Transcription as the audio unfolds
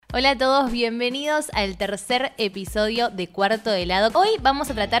Hola a todos, bienvenidos al tercer episodio de Cuarto de Helado. Hoy vamos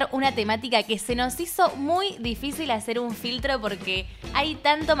a tratar una temática que se nos hizo muy difícil hacer un filtro porque hay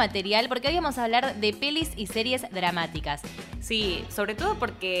tanto material, porque hoy vamos a hablar de pelis y series dramáticas. Sí, sobre todo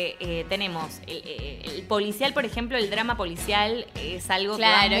porque tenemos el policial, por ejemplo, el drama policial es algo que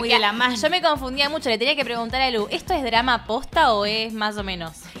va muy de la mano. Yo me confundía mucho, le tenía que preguntar a Lu, ¿esto es drama posta o es más o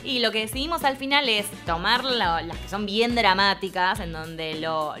menos? Y lo que decidimos al final es tomar las que son bien dramáticas, en donde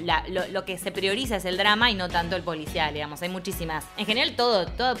lo que se prioriza es el drama y no tanto el policial, digamos. Hay muchísimas. En general,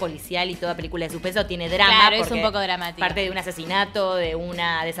 todo policial y toda película de suspenso tiene drama. Claro, es un poco dramático. Parte de un asesinato, de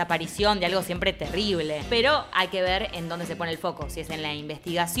una desaparición, de algo siempre terrible. Pero hay que ver en dónde se pone el foco, si es en la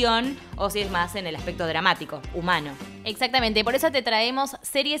investigación o si es más en el aspecto dramático, humano. Exactamente, por eso te traemos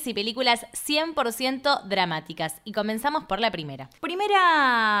series y películas 100% dramáticas. Y comenzamos por la primera.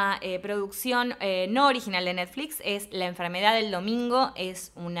 Primera producción no original de Netflix es La enfermedad del domingo.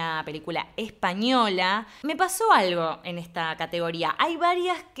 Es una película española. Me pasó algo en esta categoría. Hay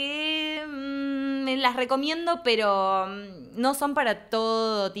varias que me las recomiendo, pero no son para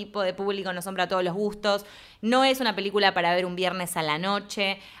todo tipo de público, no son para todos los gustos. No es una película para ver un viernes a la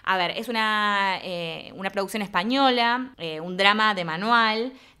noche. A ver, es una producción española, un drama de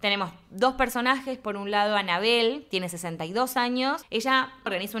manual. Tenemos dos personajes. Por un lado, Anabel, tiene 62 años. Ella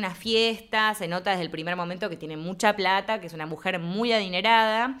organiza una fiesta, se nota desde el primer momento que tiene mucha plata, que es una mujer muy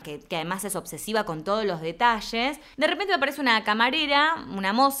adinerada, que además es obsesiva con todos los detalles. De repente aparece una camarera,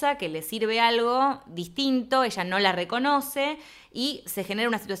 una moza, que le sirve algo distinto, ella no la reconoce y se genera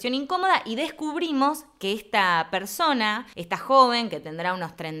una situación incómoda y descubrimos que esta persona, esta joven que tendrá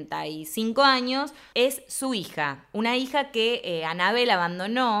unos 35 años, es su hija. Una hija que Anabel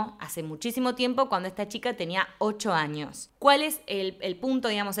abandonó hace muchísimo tiempo cuando esta chica tenía 8 años. ¿Cuál es el punto,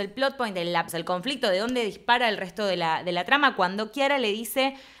 digamos, el plot point, el conflicto, de dónde dispara el resto de la trama? Cuando Kiara le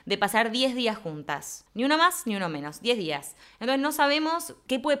dice de pasar 10 días juntas. Ni uno más, ni uno menos. 10 días. Entonces no sabemos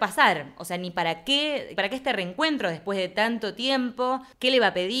qué puede pasar. O sea, ni para qué este reencuentro después de tanto tiempo. ¿Qué le va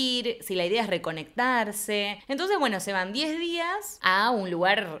a pedir? Si la idea es reconectarse. Entonces, bueno, se van 10 días a un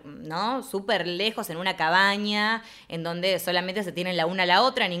lugar, ¿no? Súper lejos, en una cabaña, en donde solamente se tienen la una a la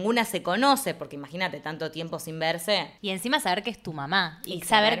otra. Ninguna se conoce, porque imagínate, tanto tiempo sin verse. Y encima saber que es tu mamá. Y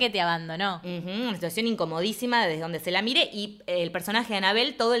saber que te abandonó. Una situación incomodísima desde donde se la mire. Y el personaje de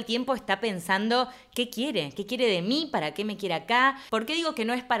Anabel todo el tiempo está pensando qué quiere de mí, para qué me quiere acá. ¿Por qué digo que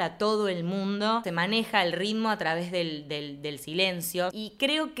no es para todo el mundo? Se maneja el ritmo a través del silencio y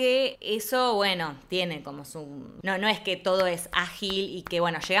creo que eso, bueno, tiene como su... No es que todo es ágil y que,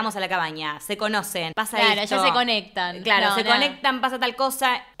 bueno, llegamos a la cabaña, se conocen, pasa esto. Claro, ya se conectan. Claro, se conectan, pasa tal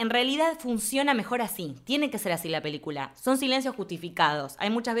cosa. En realidad funciona mejor así. Tiene que ser así la película. Son silencios justificados. Hay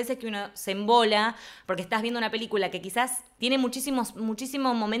muchas veces que uno se embola porque estás viendo una película que quizás tiene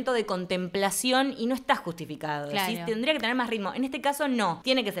muchísimo momento de contemplación y no está justificado. Claro. ¿Sí? Tendría que tener más ritmo. En este caso no,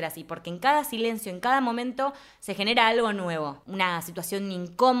 tiene que ser así, porque en cada silencio, en cada momento se genera algo nuevo, una situación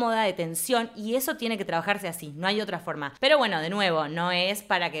incómoda, de tensión, y eso tiene que trabajarse así, no hay otra forma. Pero bueno, de nuevo, no es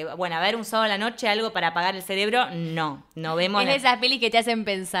para que, bueno, a ver un sábado a la noche algo para apagar el cerebro, no vemos. Es de esas pelis que te hacen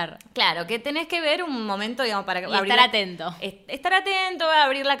pensar. Claro, que tenés que ver un momento, digamos, para estar atento. Estar atento,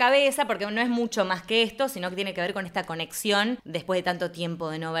 abrir la cabeza, porque no es mucho más que esto, sino que tiene que ver con esta conexión después de tanto tiempo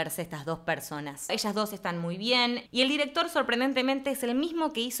de no verse estas dos personas. Ellas dos están muy bien y el director sorprendentemente es el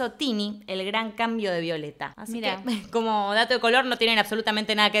mismo que hizo Tini, El gran cambio de Violeta. Así Mira, que como dato de color no tienen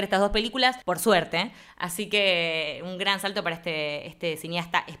absolutamente nada que ver estas dos películas, por suerte, ¿eh? Así que un gran salto para este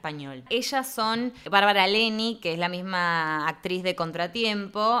cineasta español. Ellas son Bárbara Leni, que es la misma actriz de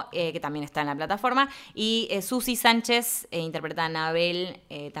Contratiempo, que también está en la plataforma, y Susi Sánchez, interpreta a Anabel,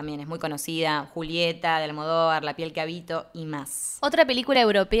 también es muy conocida, Julieta, de Almodóvar, La piel que habito y más. Otra película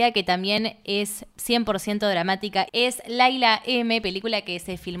europea que también es 100% dramática es Layla M, película que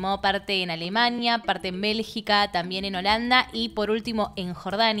se filmó parte en Alemania, parte en Bélgica, también en Holanda y por último en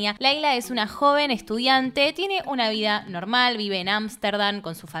Jordania. Layla es una joven estudiante, tiene una vida normal, vive en Ámsterdam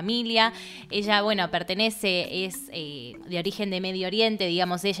con su familia. Ella, bueno, es de origen de Medio Oriente,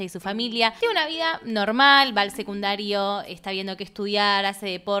 digamos, ella y su familia. Tiene una vida normal, va al secundario, está viendo qué estudiar, hace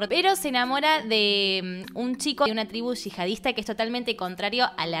deporte, pero se enamora de un chico de una tribu yihadista que es totalmente contrario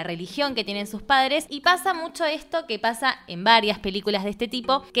a la religión que tienen sus padres, y pasa mucho esto que pasa en varias películas de este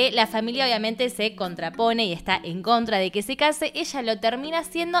tipo, que la familia obviamente se contrapone y está en contra de que se se case, ella lo termina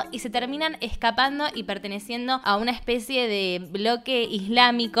haciendo y se terminan escapando y perteneciendo a una especie de bloque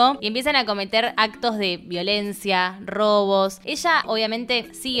islámico y empiezan a cometer actos de violencia, robos. Ella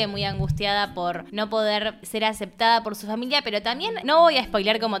obviamente sigue muy angustiada por no poder ser aceptada por su familia, pero también no voy a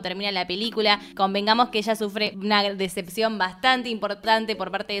spoilear cómo termina la película. Convengamos que ella sufre una decepción bastante importante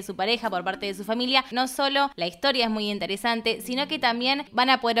por parte de su pareja, por parte de su familia. No solo la historia es muy interesante, sino que también van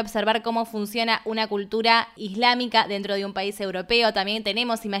a poder observar cómo funciona una cultura islámica dentro de un país europeo. También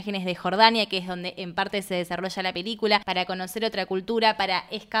tenemos imágenes de Jordania, que es donde en parte se desarrolla la película, para conocer otra cultura, para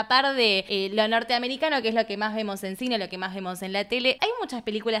escapar de lo norteamericano, que es lo que más vemos en cine, lo que más vemos en la tele. Hay muchas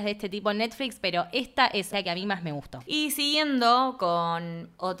películas de este tipo en Netflix, pero esta es la que a mí más me gustó. Y siguiendo con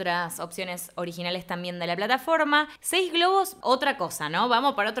otras opciones originales también de la plataforma, 6 globos, otra cosa, ¿no?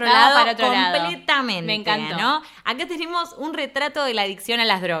 Vamos para otro lado completamente. Me encantó. ¿no? Acá tenemos un retrato de la adicción a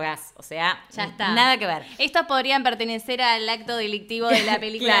las drogas, o sea, ya está. Nada que ver. Estos podrían pertenecer al acto delictivo de la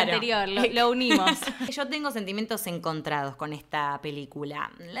película claro. anterior, lo unimos. Yo tengo sentimientos encontrados con esta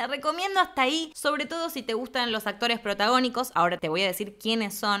película. La recomiendo hasta ahí, sobre todo si te gustan los actores protagónicos. Ahora te voy a decir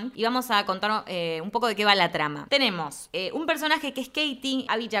quiénes son y vamos a contar un poco de qué va la trama. Tenemos un personaje que es Katie,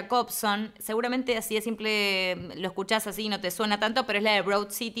 Abby Jacobson. Seguramente así de simple lo escuchás así y no te suena tanto, pero es la de Broad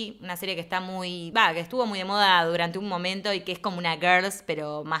City, una serie que que estuvo muy de moda durante un momento y que es como una Girls,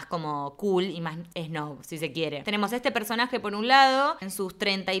 pero más como cool y más snob, si se quiere. Tenemos este personaje por un lado, en sus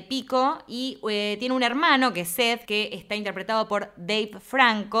 30 y pico, y tiene un hermano que es Seth, que está interpretado por Dave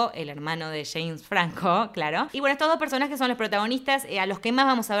Franco, el hermano de James Franco, claro. Y bueno, estos dos personajes son los protagonistas, a los que más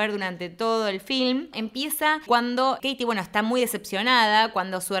vamos a ver durante todo el film. Empieza cuando Katie, está muy decepcionada,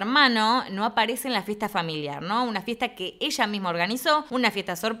 cuando su hermano no aparece en la fiesta familiar, ¿no? Una fiesta que ella misma organizó, una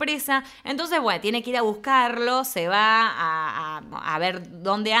fiesta sorpresa. Entonces, tiene que ir a buscarlo, se va a ver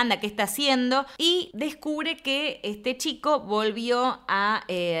dónde anda, qué está haciendo, y descubre que este chico volvió a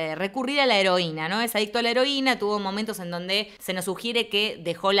recurrir a la heroína, ¿no? Es adicto a la heroína, tuvo momentos en donde se nos sugiere que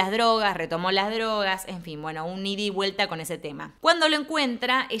dejó las drogas, retomó las drogas, en fin, un ida y vuelta con ese tema. Cuando lo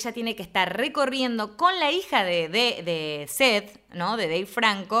encuentra, ella tiene que estar recorriendo con la hija de Seth, ¿no? De Dave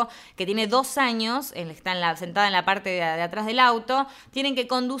Franco, que tiene 2 años, está sentada en la parte de atrás del auto. Tienen que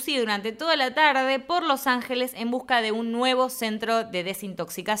conducir durante toda la tarde por Los Ángeles en busca de un nuevo centro de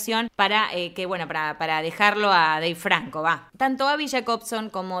desintoxicación para dejarlo a Dave Franco, Tanto Abby Jacobson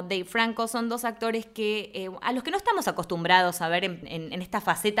como Dave Franco son 2 actores que a los que no estamos acostumbrados a ver en estas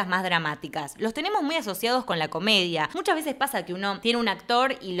facetas más dramáticas. Los tenemos muy asociados con la comedia. Muchas veces pasa que uno tiene un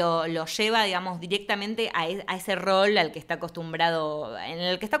actor y lo lleva, directamente a ese rol en el que está acostumbrado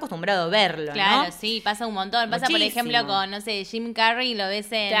a verlo, claro, ¿no? Sí, pasa un montón. Pasa, por ejemplo, con, Jim Carrey, lo ves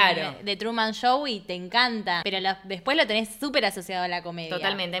en The Truman Show y te encanta, pero después lo tenés súper asociado a la comedia.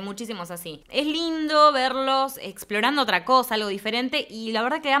 Totalmente, hay muchísimos así. Es lindo verlos explorando otra cosa, algo diferente, y la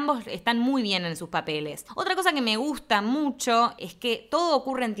verdad que ambos están muy bien en sus papeles. Otra cosa que me gusta mucho es que todo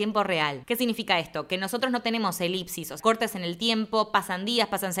ocurre en tiempo real. ¿Qué significa esto? Que nosotros no tenemos elipsis, cortes en el tiempo, pasan días,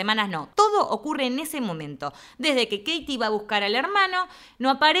 pasan semanas, no. Todo ocurre en ese momento. Desde que Katie va a buscar al hermano, no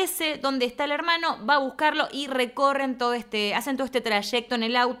aparece dónde está el hermano, va a buscarlo y recorren hacen todo este trayecto en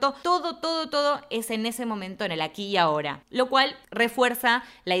el auto. Todo es en ese momento, en el aquí y ahora. Lo cual refuerza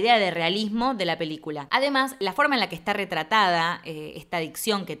la idea de realismo de la película. Además, la forma en la que está retratada esta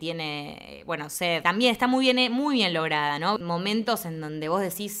adicción que tiene, Seth, también está muy bien lograda, ¿no? Momentos en donde vos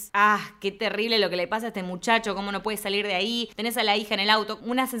decís, qué terrible lo que le pasa a este muchacho, cómo no puede salir de ahí. Tenés a la hija en el auto,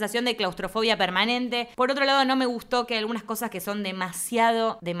 una sensación de claustrofobia permanente. Por otro lado, no me gustó que algunas cosas que son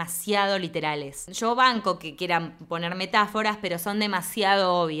demasiado literales. Yo banco que quieran poner metáforas, pero son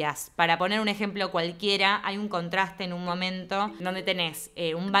demasiado obvias. Para poner un ejemplo cualquiera, hay un contraste en un momento donde tenés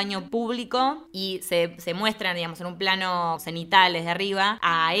un baño público y se muestran, en un plano cenital desde arriba,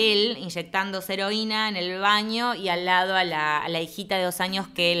 a él inyectándose heroína en el baño y al lado a la hijita de 2 años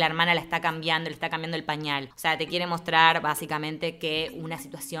que la hermana le está cambiando el pañal. O sea, te quiere mostrar básicamente que una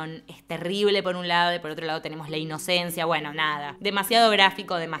situación es terrible por un lado y por otro lado tenemos la inocencia. Nada. Demasiado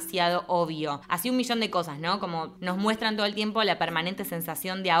gráfico, demasiado obvio. Así un millón de cosas, ¿no? Como nos muestran todo el tiempo la permanente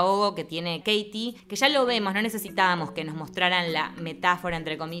sensación de ahogo que tiene Katie, que ya lo vemos, no necesitábamos que nos mostraran la metáfora,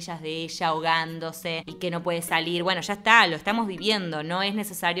 entre comillas, de ella ahogándose y que no puede salir. Ya está, lo estamos viviendo, no es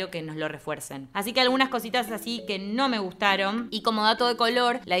necesario que nos lo refuercen. Así que algunas cositas así que no me gustaron. Y como dato de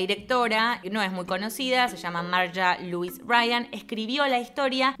color, la directora, no es muy conocida, se llama Marja Louise Ryan, escribió la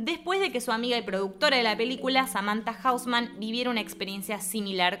historia después de que su amiga y productora de la película, Samantha Hausman, viviera una experiencia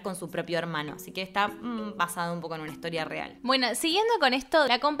similar con su propio hermano. Así que está basado un poco en una historia real. Siguiendo con esto,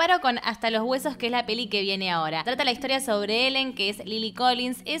 la comparo con Hasta los huesos, que es la peli que viene ahora. Trata la historia sobre Ellen, que es Lily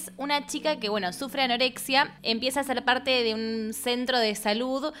Collins. Es una chica que, sufre anorexia ella empieza a ser parte de un centro de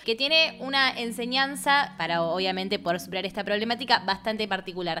salud que tiene una enseñanza para obviamente poder superar esta problemática bastante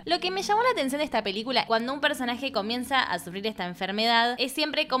particular. Lo que me llamó la atención de esta película, cuando un personaje comienza a sufrir esta enfermedad, es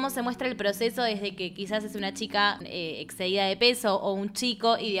siempre cómo se muestra el proceso desde que quizás es una chica excedida de peso o un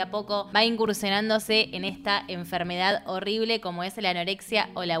chico y de a poco va incursionándose en esta enfermedad horrible como es la anorexia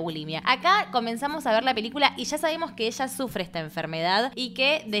o la bulimia. Acá comenzamos a ver la película y ya sabemos que ella sufre esta enfermedad y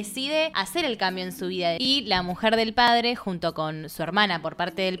que decide hacer el cambio en su vida. Y la mujer del padre, junto con su hermana por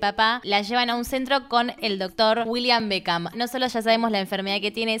parte del papá, la llevan a un centro con el doctor William Beckham. No solo ya sabemos la enfermedad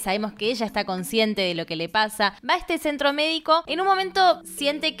que tiene, sabemos que ella está consciente de lo que le pasa. Va a este centro médico, en un momento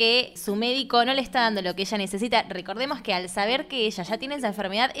siente que su médico no le está dando lo que ella necesita. Recordemos que al saber que ella ya tiene esa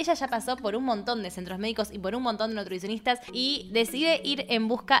enfermedad, ella ya pasó por un montón de centros médicos y por un montón de nutricionistas y decide ir en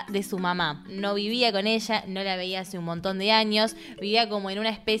busca de su mamá. No vivía con ella, no la veía hace un montón de años, vivía como en una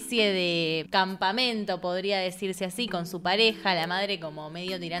especie de campamento, podría decirse así, con su pareja, la madre como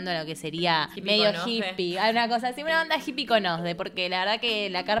medio tirando a lo que sería hippie medio con hippie, una cosa así, una onda hippie con osde, porque la verdad que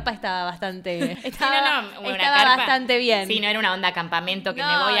la carpa estaba bastante Una estaba carpa, bastante bien. Sí, no era una onda campamento que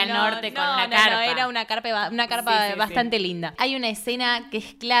me voy al norte con una carpa. No, era una carpa Sí, bastante linda. Hay una escena que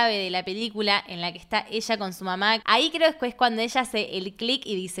es clave de la película en la que está ella con su mamá. Ahí creo que es cuando ella hace el clic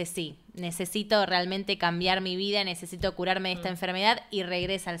y dice sí. Necesito realmente cambiar mi vida, necesito curarme de esta enfermedad y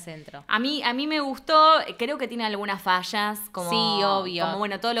regresa al centro. A mí me gustó, creo que tiene algunas fallas, como, sí, obvio. Como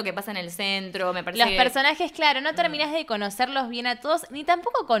bueno, todo lo que pasa en el centro, me parece Los personajes, claro, no terminás de conocerlos bien a todos, ni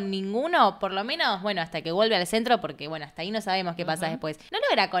tampoco con ninguno, por lo menos, bueno, hasta que vuelve al centro, porque bueno, hasta ahí no sabemos qué pasa después. No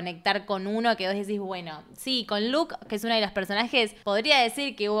logra conectar con uno que vos decís, bueno, sí, con Luke, que es uno de los personajes, podría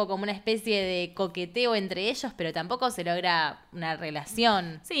decir que hubo como una especie de coqueteo entre ellos, pero tampoco se logra una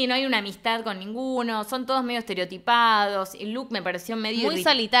relación. Sí, no hay una amistad con ninguno, son todos medio estereotipados, y Luke me pareció medio muy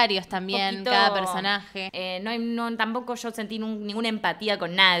solitarios también, cada personaje. Tampoco yo sentí ninguna empatía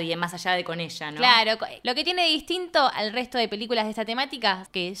con nadie, más allá de con ella, ¿no? Claro, lo que tiene distinto al resto de películas de esta temática,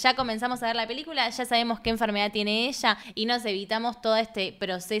 que ya comenzamos a ver la película, ya sabemos qué enfermedad tiene ella y nos evitamos todo este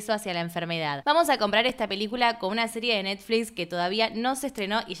proceso hacia la enfermedad. Vamos a comprar esta película con una serie de Netflix que todavía no se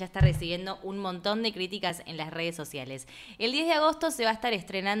estrenó y ya está recibiendo un montón de críticas en las redes sociales. El 10 de agosto se va a estar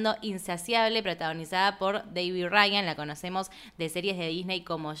estrenando Insaciable, protagonizada por David Ryan, la conocemos de series de Disney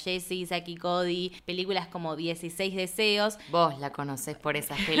como Jessie, Zack y Cody, películas como 16 Deseos. Vos la conocés por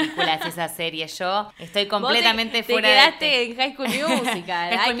esas películas, esas series. Yo estoy completamente fuera de... Te quedaste en High School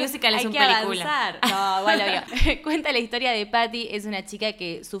Musical. High School Musical es un película. No, bueno, cuenta la historia de Patty, es una chica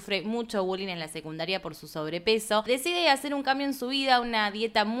que sufre mucho bullying en la secundaria por su sobrepeso. Decide hacer un cambio en su vida, una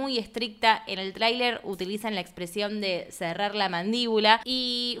dieta muy estricta. En el tráiler utilizan la expresión de cerrar la mandíbula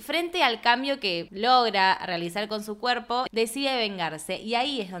y frente al cambio que logra realizar con su cuerpo, decide vengarse. Y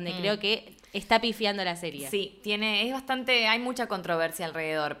ahí es donde creo que está pifiando la serie. Sí, hay mucha controversia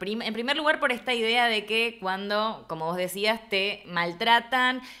alrededor. En primer lugar, por esta idea de que cuando, como vos decías, te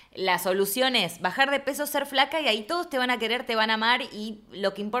maltratan, la solución es bajar de peso, ser flaca y ahí todos te van a querer, te van a amar y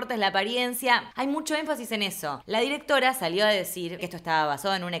lo que importa es la apariencia. Hay mucho énfasis en eso. La directora salió a decir que esto estaba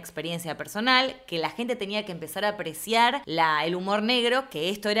basado en una experiencia personal, que la gente tenía que empezar a apreciar el humor negro, que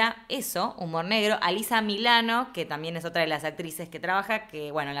esto era eso, humor negro. Alyssa Milano, que también es otra de las actrices que trabaja,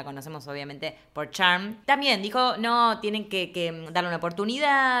 que bueno, la conocemos obviamente por Charm, también dijo, no, tienen que darle una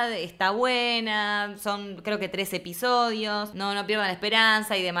oportunidad, está buena, son creo que 3 episodios, no pierdan la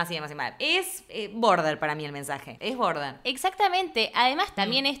esperanza y demás. Es border para mí el mensaje. Es border. Exactamente. Además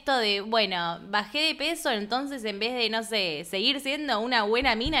también esto de, bueno, bajé de peso, entonces en vez de, no sé, seguir siendo una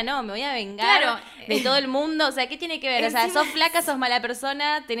buena mina, no, me voy a vengar de todo el mundo. O sea, ¿qué tiene que ver? O sea, sos flaca, sos mala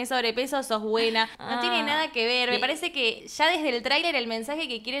persona, tenés sobrepeso, sos buena. No tiene nada que ver. Me parece que ya desde el tráiler el mensaje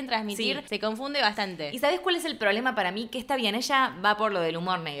que quieren transmitir se confunde bastante. ¿Y sabés cuál es el problema para mí? Que está bien, ella va por lo del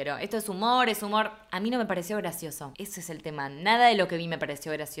humor negro. Esto es humor. A mí no me pareció gracioso. Ese es el tema. Nada de lo que vi me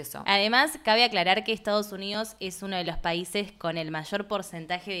pareció gracioso. Además, cabe aclarar que Estados Unidos es uno de los países con el mayor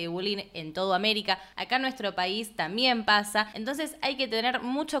porcentaje de bullying en toda América. Acá en nuestro país también pasa. Entonces hay que tener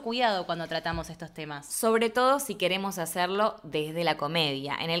mucho cuidado cuando tratamos estos temas. Sobre todo si queremos hacerlo desde la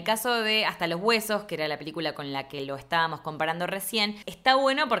comedia. En el caso de Hasta los Huesos, que era la película con la que lo estábamos comparando recién, está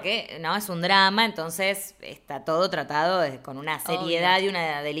bueno porque no es un drama, entonces está todo tratado con una seriedad y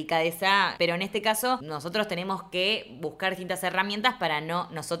una delicadeza. Pero en este caso, nosotros tenemos que buscar distintas herramientas para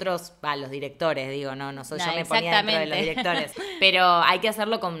nosotros, los directores, digo, yo me ponía dentro de los directores, pero hay que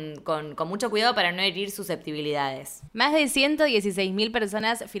hacerlo con mucho cuidado para no herir susceptibilidades. Más de 116.000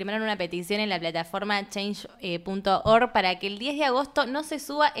 personas firmaron una petición en la plataforma change.org para que el 10 de agosto no se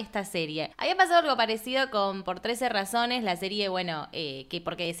suba esta serie. Había pasado algo parecido con Por 13 razones, la serie, bueno, que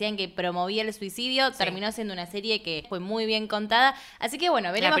porque decían que promovía el suicidio, terminó siendo una serie que fue muy bien contada. Así que bueno,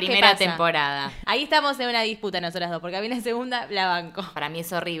 veremos qué pasa. La primera temporada. Ahí estamos en una disputa nosotras dos, porque a mí la segunda la banco. Para mí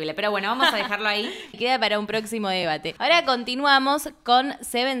es horrible, pero bueno, vamos a dejarlo ahí. Queda para un próximo debate. Ahora continuamos con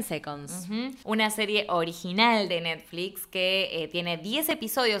 7 Seconds. Una serie original de Netflix que tiene 10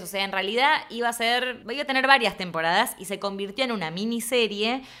 episodios, o sea, en realidad iba a tener varias temporadas y se convirtió en una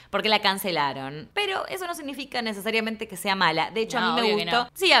miniserie porque la cancelaron. Pero eso no significa necesariamente que sea mala. De hecho, No, a mí me obvio gustó. que no.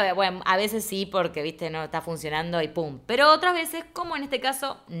 Sí, a veces sí, porque, viste, no está funcionando y pum. Pero otras veces, como en este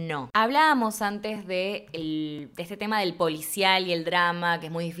caso, no. Hablábamos antes de este tema del policial y el drama, que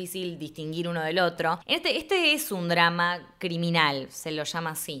es muy difícil distinguir uno del otro. Este es un drama criminal, se lo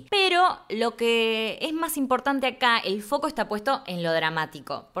llama así. Pero lo que es más importante acá, el foco está puesto en lo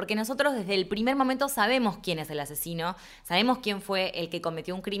dramático. Porque nosotros desde el primer momento sabemos quién es el asesino, sabemos quién fue el que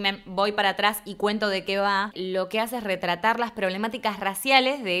cometió un crimen. Voy para atrás y cuento de qué va. Lo que hace es retratar las problemáticas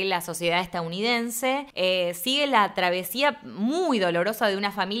raciales de la sociedad estadounidense. Sigue la travesía muy dolorosa de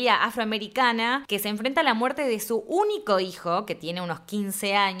una familia afroamericana que se enfrenta a la muerte de su único hijo, que tiene unos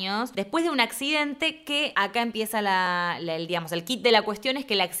 15 años, después de un accidente que acá empieza el kit de la cuestión es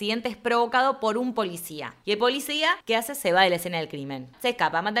que el accidente es provocado por un policía. Y el policía, ¿qué hace? Se va de la escena del crimen. Se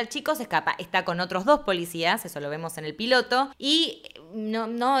escapa, mata al chico, se escapa. Está con otros 2 policías, eso lo vemos en el piloto. Y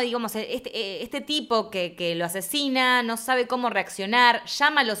no digamos, este tipo que lo asesina no sabe cómo reaccionar,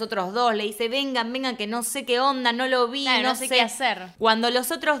 llama a los otros 2, le dice, vengan, que no sé qué onda, no lo vi, claro, no sé qué hacer. Cuando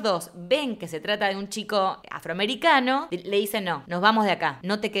los otros 2 ven que se trata de un chico afroamericano, le dicen, no, nos vamos de acá,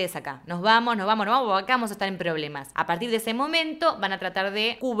 no te quedes acá, nos vamos, porque acá vamos a estar en problemas. A partir de ese momento van a tratar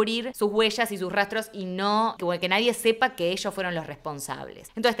de cubrir sus huellas y sus rastros y no que nadie sepa que ellos fueron los responsables.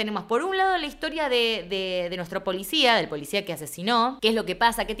 Entonces tenemos por un lado la historia de nuestro policía, del policía que asesinó, qué es lo que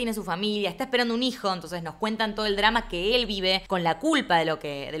pasa, qué tiene su familia, está esperando un hijo, entonces nos cuentan todo el drama que él vive con la culpa de lo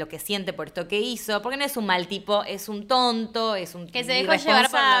que siente por esto que hizo, porque no es un mal tipo, es un tonto, es un que se dejó llevar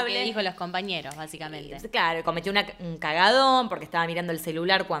por lo que dijo los compañeros, básicamente. Claro, cometió un cagadón porque estaba mirando el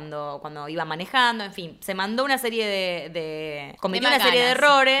celular cuando iba manejando, en fin, se mandó una serie cometió una serie de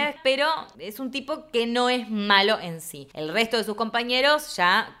errores, pero es un tipo que no es malo en sí. El resto de sus compañeros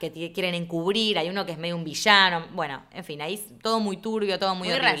ya que quieren encubrir, hay uno que es medio un villano, bueno, en fin, ahí todo muy turbio, todo muy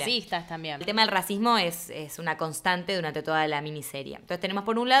horrible. Racistas también. El tema del racismo es una constante durante toda la miniserie. Entonces tenemos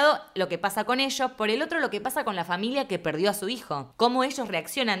por un lado lo que pasa con ellos, por el otro lo que pasa con la familia que perdió a su hijo, cómo ellos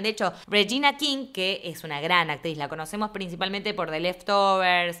reaccionan. De hecho, Regina King, que es una gran actriz, la conocemos principalmente por The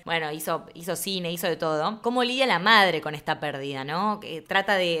Leftovers, bueno, hizo cine, hizo de todo, cómo lidia la madre con esta pérdida, ¿no? Que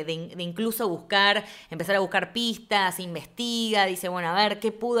trata de incluso empezar a buscar pistas, investiga, dice, bueno, a ver,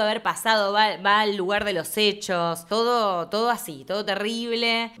 ¿qué pudo haber pasado? Va al lugar de los hechos, todo así, todo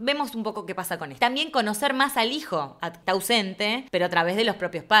terrible. Vemos un poco qué pasa con esto. También conocer más al hijo, está ausente, pero a través de los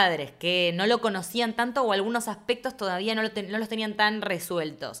propios padres, que no lo conocían tanto o algunos aspectos todavía no los tenían tan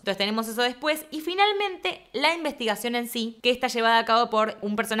resueltos. Entonces tenemos eso después. Y finalmente, la investigación en sí, que está llevada a cabo por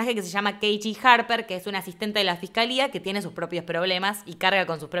un personaje que se llama KG Harper, que es un asistente de la fiscalía que tiene sus propios problemas y carga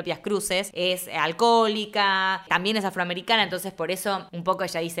con sus propias cruces. Es alcohólica, también es afroamericana, entonces por eso un poco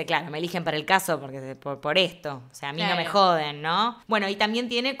ella dice, claro, me eligen para el caso porque por esto. O sea, a mí no me joden, ¿no? Bueno, y también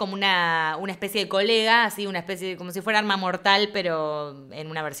tiene como una especie de colega, así, una especie de, como si fuera Arma Mortal, pero en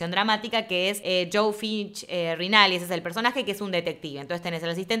una versión dramática, que es Joe Finch Rinaldi. Ese es el personaje, que es un detective. Entonces tenés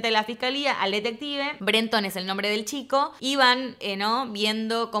al asistente de la fiscalía, al detective, Brenton es el nombre del chico, y van,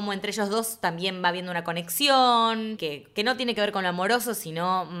 viendo cómo entre ellos dos también va habiendo una conexión, que no tiene que ver con lo amoroso,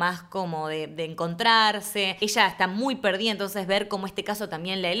 sino más como de encontrarse. Ella está muy perdida, entonces ver cómo este caso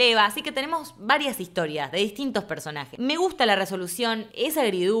también la eleva. Así que tenemos varias historias de distintos personajes. Me gusta la resolución, es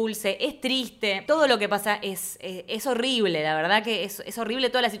agridulce, es triste, todo lo que pasa es horrible, la verdad que es horrible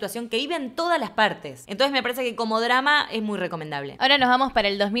toda la situación que viven todas las partes. Entonces me parece que como drama es muy recomendable. Ahora nos vamos para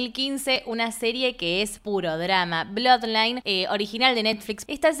el 2015, una serie que es puro drama, Bloodline, original de Netflix.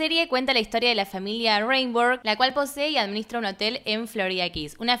 Esta serie cuenta la historia de la familia Rainbow, la cual posee y administra un hotel en Florida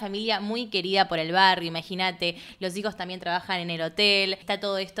Keys. Una familia muy querida por el barrio, imagínate, los hijos también trabajan en el hotel, está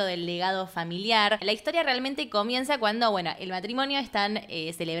todo esto del legado familiar. La historia realmente comienza cuando, el matrimonio están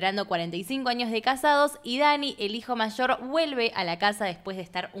celebrando 45 años de casados y Danny, el hijo mayor, vuelve a la casa después de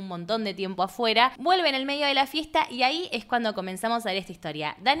estar un montón de tiempo afuera, vuelve en el medio de la fiesta y ahí es cuando comenzamos a ver esta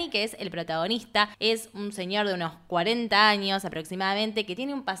historia. Danny, que es el protagonista, es un señor de unos 40 años aproximadamente que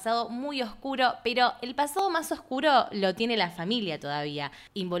tiene un pasado muy oscuro, pero el pasado más oscuro lo tiene la familia todavía,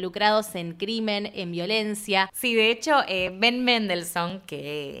 involucrados en crimen, en violencia. Sí, de hecho, Ben Mendelsohn,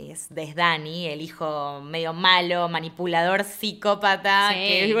 que es Danny, el hijo medio malo, manipulador, psicópata,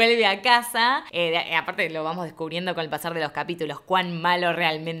 que vuelve a casa, aparte lo vamos descubriendo con el pasar de los capítulos, cuán malo malo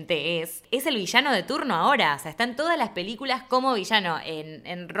realmente es el villano de turno ahora. O sea, está en todas las películas como villano.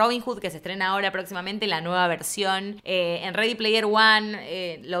 En Robin Hood, que se estrena ahora próximamente, la nueva versión. En Ready Player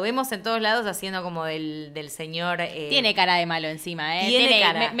One, lo vemos en todos lados haciendo como del señor... Tiene cara de malo encima, ¿eh? Tiene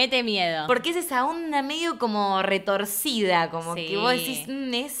cara. Mete miedo. Porque es esa onda medio como retorcida, como que vos decís,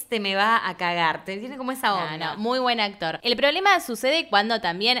 este me va a cagar. Tiene como esa onda. No, muy buen actor. El problema sucede cuando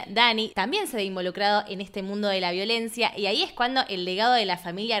también Dani también se ve involucrado en este mundo de la violencia, y ahí es cuando el legado de la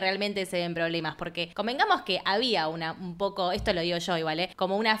familia realmente se ven problemas, porque convengamos que había un poco, esto lo digo yo igual,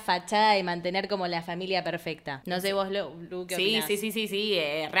 como una fachada de mantener como la familia perfecta. No sé vos, Lu, ¿qué opinás? Sí.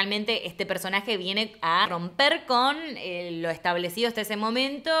 Realmente este personaje viene a romper con lo establecido hasta ese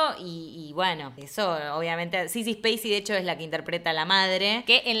momento y bueno, eso obviamente... Sissy Spacey de hecho es la que interpreta a la madre.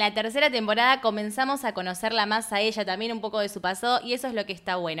 Que en la tercera temporada comenzamos a conocerla más a ella, también un poco de su pasado, y eso es lo que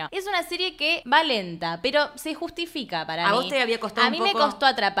está bueno. Es una serie que va lenta, pero se justifica para mí. ¿A vos te había costado un poco? A mí me costó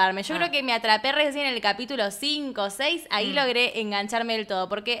atraparme. Yo creo que me atrapé recién en el capítulo 5 o 6, ahí logré engancharme del todo,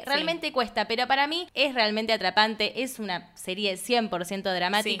 porque realmente cuesta, pero para mí es realmente atrapante. Es una serie 100%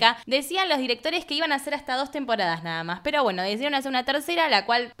 dramática. Decían los directores que iban a hacer hasta 2 temporadas nada más, pero bueno, decidieron hacer una tercera, la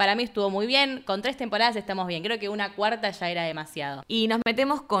cual para mí estuvo muy bien. Con 3 temporadas estamos bien. Creo que una cuarta ya era demasiado. Y nos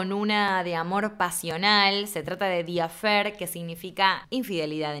metemos con una de amor pasional. Se trata de The Affair, que significa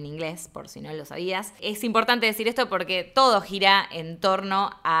infidelidad en inglés, por si no lo sabías. Es importante decir esto porque todo gira en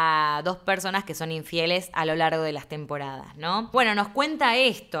torno a 2 personas que son infieles a lo largo de las temporadas, ¿no? Bueno, nos cuenta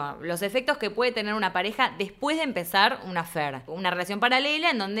esto, los efectos que puede tener una pareja después de empezar una affair, una relación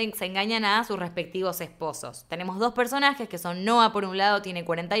paralela en donde se engañan a sus respectivos esposos. Tenemos 2 personajes que son Noah, por un lado, tiene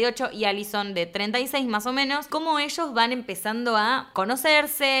 48, y Allison de 36 más o menos, como ellos van empezando a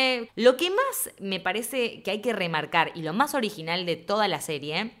conocerse. Lo que más me parece que hay que remarcar y lo más original de toda la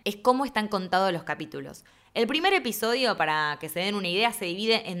serie es cómo están contados los capítulos. El primer episodio, para que se den una idea, se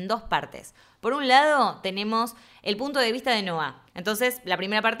divide en 2 partes. Por un lado tenemos el punto de vista de Noah. Entonces, la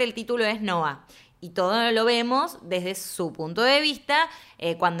primera parte del título es Noah. Y todo lo vemos desde su punto de vista,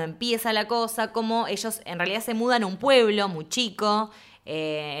 cuando empieza la cosa, cómo ellos en realidad se mudan a un pueblo muy chico.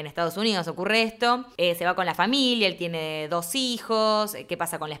 En Estados Unidos ocurre esto. Se va con la familia, él tiene 2 hijos. ¿Qué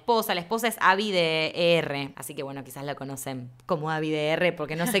pasa con la esposa? La esposa es Abby de ER, así que bueno, quizás la conocen como Abby de ER,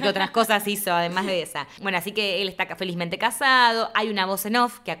 porque no sé qué otras cosas hizo además de esa. Bueno, así que él está felizmente casado. Hay una voz en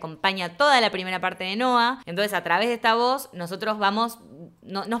off que acompaña toda la primera parte de Noah. Entonces, a través de esta voz, nosotros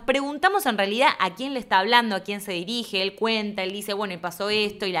nos preguntamos en realidad a quién le está hablando, a quién se dirige. Él cuenta, él dice, bueno, y pasó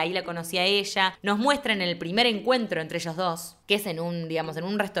esto, y ahí la conocí a ella. Nos muestran el primer encuentro entre ellos 2, que es en un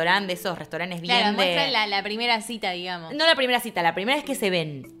restaurante, de esos restaurantes bien claro, muestran la primera cita, digamos. No la primera cita, la primera vez que se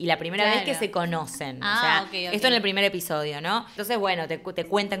ven y la primera vez que se conocen. Okay. Esto en el primer episodio, ¿no? Entonces, bueno, te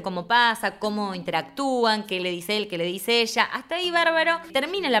cuentan cómo pasa, cómo interactúan, qué le dice él, qué le dice ella. Hasta ahí, bárbaro.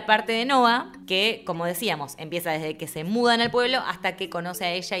 Termina la parte de Noah, que, como decíamos, empieza desde que se mudan al pueblo hasta que conoce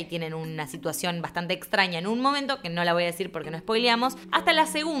a ella y tienen una situación bastante extraña en un momento, que no la voy a decir porque no spoileamos, hasta la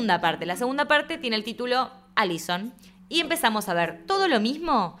segunda parte. La segunda parte tiene el título Allison. Y empezamos a ver todo lo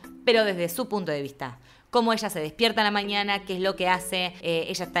mismo, pero desde su punto de vista. Cómo ella se despierta en la mañana, qué es lo que hace.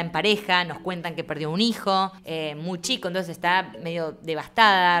 Ella está en pareja, nos cuentan que perdió un hijo, muy chico, entonces está medio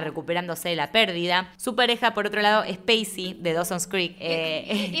devastada, recuperándose de la pérdida. Su pareja, por otro lado, es Pacey, de Dawson's Creek.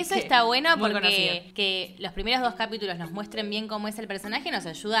 Eso está bueno porque que los primeros 2 capítulos nos muestren bien cómo es el personaje, nos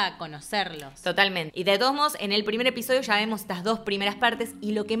ayuda a conocerlos. Totalmente. Y de todos modos, en el primer episodio ya vemos estas 2 primeras partes,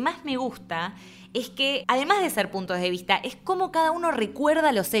 y lo que más me gusta es que, además de ser puntos de vista, es cómo cada uno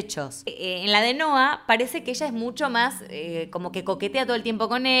recuerda los hechos. En la de Noah parece que ella es mucho más como que coquetea todo el tiempo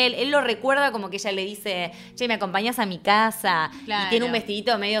con él. Él lo recuerda como que ella le dice, che, ¿me acompañas a mi casa? Claro. Y tiene un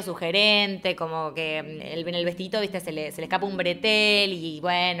vestidito medio sugerente, como que en el vestidito, viste, se le escapa un bretel y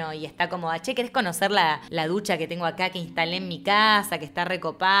bueno, y está como, che, ¿querés conocer la ducha que tengo acá que instalé en mi casa, que está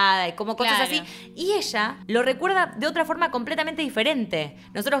recopada? Y como cosas así. Y ella lo recuerda de otra forma completamente diferente.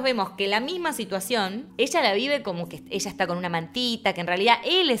 Nosotros vemos que la misma situación ella la vive como que ella está con una mantita, que en realidad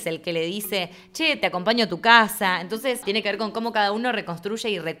él es el que le dice, che, te acompaño a tu casa. Entonces tiene que ver con cómo cada uno reconstruye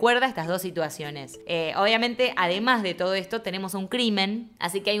y recuerda estas 2 situaciones. Obviamente, además de todo esto, tenemos un crimen,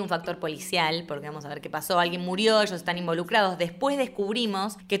 así que hay un factor policial, porque vamos a ver qué pasó. Alguien murió, ellos están involucrados. Después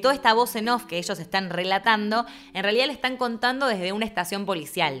descubrimos que toda esta voz en off que ellos están relatando, en realidad le están contando desde una estación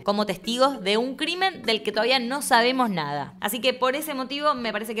policial, como testigos de un crimen del que todavía no sabemos nada. Así que por ese motivo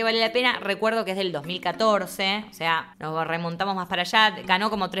me parece que vale la pena. Recuerdo que que es del 2014, o sea, nos remontamos más para allá, ganó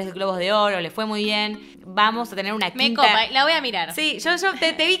como 3 Globos de Oro, le fue muy bien. Vamos a tener una quinta. Me copa, la voy a mirar. Sí, yo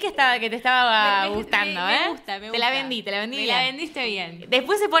te vi que te estaba gustando, me gusta. Te la vendí Me bien. la vendiste bien.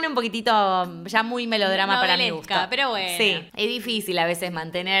 Después se pone un poquitito ya muy melodrama para mi gusto. Pero bueno. Sí, es difícil a veces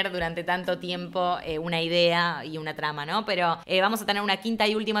mantener durante tanto tiempo una idea y una trama, ¿no? Pero vamos a tener una quinta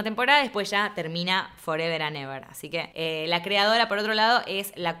y última temporada, después ya termina Forever and Ever. Así que la creadora, por otro lado,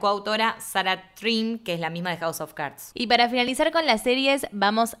 es la coautora Sarah Trim, que es la misma de House of Cards. Y para finalizar con las series,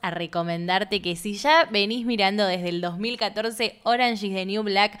 vamos a recomendarte que si ya venís mirando desde el 2014 Orange is the New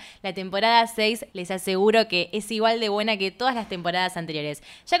Black, la temporada 6, les aseguro que es igual de buena que todas las temporadas anteriores.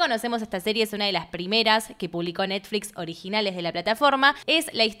 Ya conocemos esta serie, es una de las primeras que publicó Netflix originales de la plataforma.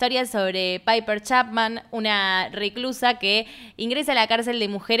 Es la historia sobre Piper Chapman, una reclusa que ingresa a la cárcel de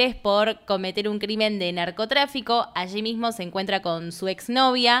mujeres por cometer un crimen de narcotráfico. Allí mismo se encuentra con su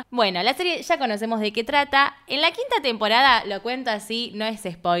exnovia. Bueno, la serie ya conocemos de qué trata. En la quinta temporada, lo cuento así, no es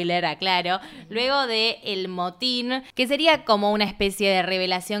spoiler, aclaro, luego de el motín, que sería como una especie de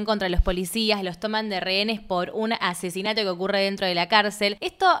revelación contra los policías, los toman de rehenes por un asesinato que ocurre dentro de la cárcel.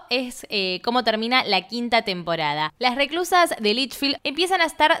 Esto es cómo termina la quinta temporada. Las reclusas de Litchfield empiezan a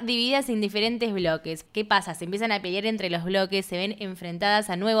estar divididas en diferentes bloques. ¿Qué pasa? Se empiezan a pelear entre los bloques, se ven enfrentadas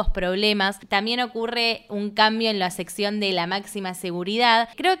a nuevos problemas. También ocurre un cambio en la sección de la máxima seguridad.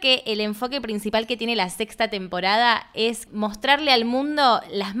 Creo que el enfoque principal que tiene la sexta temporada es mostrarle al mundo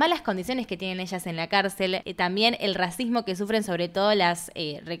las malas condiciones que tienen ellas en la cárcel, también el racismo que sufren sobre todo las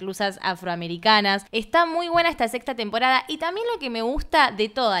reclusas afroamericanas. Está muy buena esta sexta temporada y también lo que me gusta de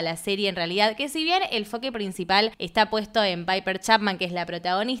toda la serie en realidad, que si bien el enfoque principal está puesto en Piper Chapman, que es la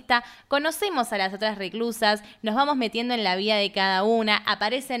protagonista, conocemos a las otras reclusas, nos vamos metiendo en la vida de cada una,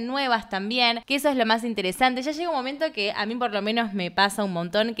 aparecen nuevas también, que eso es lo más interesante. Ya llega un momento que a mí por lo menos me pasa un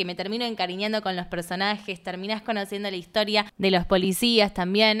montón, que me termino encariñando con los personajes, terminás conociendo la historia de los policías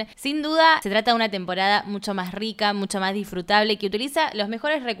también. Sin duda se trata de una temporada mucho más rica, mucho más disfrutable, que utiliza los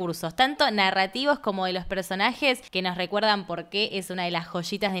mejores recursos, tanto narrativos como de los personajes, que nos recuerdan por qué es una de las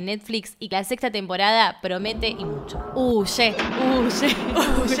joyitas de Netflix, y la sexta temporada promete y mucho. Huye.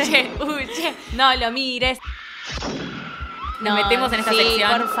 No lo mires. Nos metemos en esta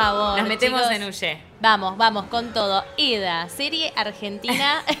sección. Por favor. Nos metemos chicos, en Huye. Vamos con todo. Eda, serie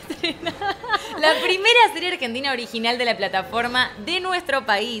argentina. La primera serie argentina original de la plataforma de nuestro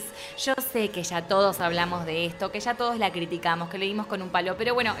país. Yo sé que ya todos hablamos de esto, que ya todos la criticamos, que le dimos con un palo,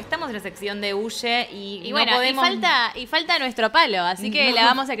 pero bueno, estamos en la sección de Huye y no bueno, podemos... y falta nuestro palo, así que No. la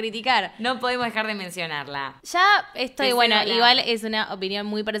vamos a criticar. No podemos dejar de mencionarla. Ya estoy, Sí, bueno, hola. igual es una opinión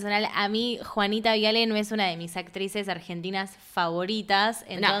muy personal. A mí, Juanita Viale no es una de mis actrices argentinas favoritas,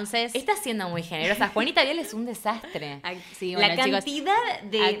 entonces... No, está siendo muy generosa. Juanita Viale es un desastre. Sí, bueno, La chicos, cantidad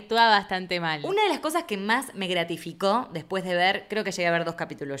de... actúa bastante mal. Una de las cosas que más me gratificó después de ver, creo que llegué a ver 2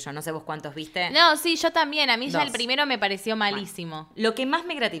 capítulos yo, no sé vos cuántos viste. No, sí, yo también. A mí ya 2. el primero me pareció malísimo. Lo que más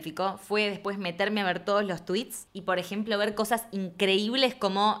me gratificó fue después meterme a ver todos los tweets y, por ejemplo, ver cosas increíbles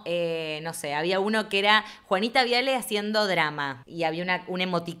como, no sé, había uno que era Juanita Viale haciendo drama y había un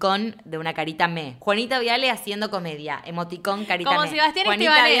emoticón de una carita me. Juanita Viale haciendo comedia, emoticón, carita Como me. Sebastián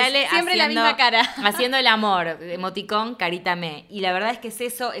Juanita Estebanés, Viale siempre la misma cara. Haciendo el amor, emoticón, carita me. Y la verdad es que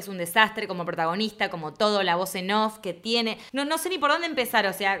es un desastre como protagonista, como todo, la voz en off que tiene. No sé ni por dónde empezar,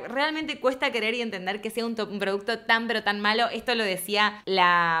 o sea, realmente cuesta querer y entender que sea un producto tan pero tan malo. Esto lo decía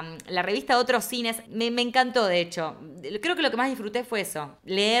la revista Otros Cines. Me encantó, de hecho. Creo que lo que más disfruté fue eso,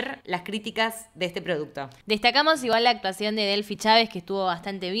 leer las críticas de este producto. Destacamos igual la actuación de Delphi Chávez, que estuvo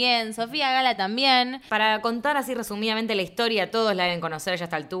bastante bien. Sofía Gala también. Para contar así resumidamente la historia, todos la deben conocer ya a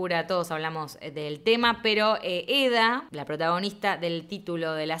esta altura, todos hablamos del tema, pero Eda, la protagonista del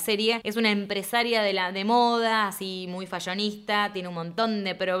título de la serie, es una empresaria de moda, así muy fashionista, tiene un montón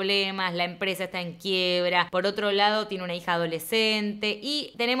de problemas, la empresa está en quiebra, por otro lado tiene una hija adolescente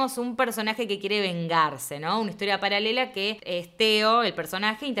y tenemos un personaje que quiere vengarse, ¿no? Una historia paralela que es Teo, el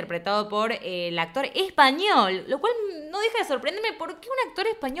personaje interpretado por el actor español, lo cual no deja de sorprenderme porque un actor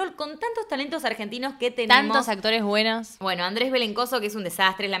español con tantos talentos argentinos que tenemos... Tantos actores buenos. Bueno, Andrés Belencoso, que es un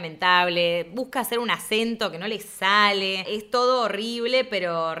desastre, es lamentable, busca hacer un acento que no le sale, es todo horrible,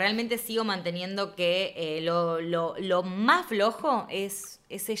 pero realmente sigo manteniendo que lo más flojo es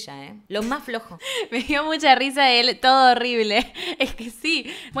ella, ¿eh? Lo más flojo. Me dio mucha risa él, todo horrible. Es que sí.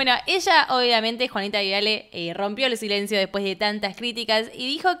 Bueno, ella, obviamente, Juanita Viale, rompió el silencio después de tantas críticas y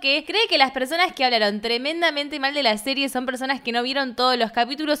dijo que cree que las personas que hablaron tremendamente mal de la serie son personas que no vieron todos los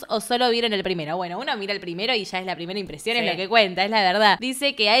capítulos o solo vieron el primero. Bueno, uno mira el primero y ya es la primera impresión, Sí. es lo que cuenta, es la verdad.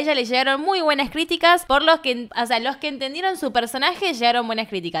 Dice que a ella le llegaron muy buenas buenas críticas por los que entendieron su personaje, llegaron buenas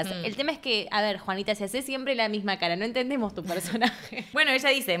críticas. El tema es que, a ver, Juanita, si haces siempre la misma cara, no entendemos tu personaje. Bueno, ella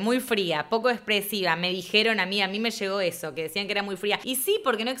dice, muy fría, poco expresiva. Me dijeron a mí me llegó eso, que decían que era muy fría. Y sí,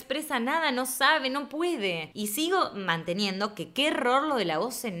 porque no expresa nada, no sabe, no puede. Y sigo manteniendo que qué error lo de la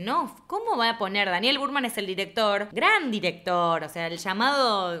voz en off. ¿Cómo va a poner? Daniel Burman es el director, gran director, o sea, el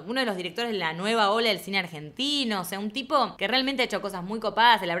llamado, uno de los directores de la nueva ola del cine argentino, o sea, un tipo que realmente ha hecho cosas muy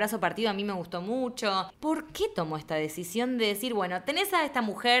copadas. El Abrazo Partido a mí me gustó mucho. ¿Por qué tomó esta decisión de decir, bueno, tenés a esta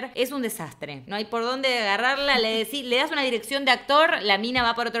mujer, es un desastre, no hay por dónde agarrarla, le das una dirección de actor, la mina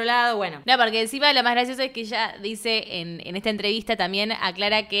va por otro lado, bueno. No, porque encima lo más gracioso es que ella dice en esta entrevista también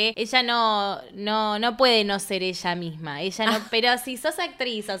aclara que ella no puede no ser ella misma. Ella no, pero si sos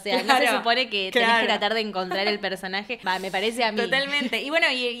actriz, o sea, claro, no se supone que tenés que tratar de encontrar el personaje. Me parece a mí. Totalmente. Y bueno,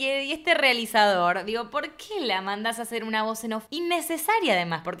 y este realizador, digo, ¿por qué la mandás a hacer una voz en off? Innecesaria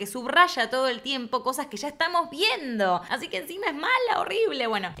además, porque subraya todo el tiempo cosas que ya estamos viendo. Así que encima es mala, horrible.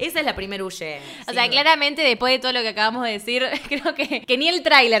 Bueno, esa es la primera huye. O sea, claramente después de todo lo que acabamos de decir, creo que ni el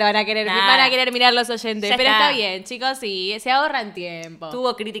tráiler van a querer mirar los oyentes. Ya pero está bien, chicos, sí, se ahorran tiempo.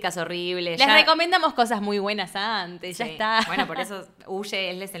 Tuvo críticas horribles. Les recomendamos cosas muy buenas antes, sí. Ya está. Bueno, por eso Huye,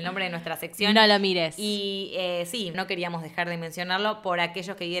 él es el nombre de nuestra sección. No lo mires. Y sí, no queríamos dejar de mencionarlo por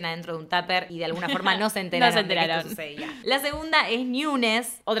aquellos que viven adentro de un tupper y de alguna forma no se enteraron. De que esto sucedía. La segunda es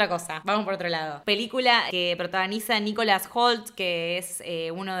Newness, otra cosa, vamos por otro lado. Película que protagoniza Nicholas Hoult, que es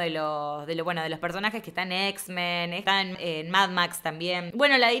uno de los personajes que está en X-Men, está en Mad Max también.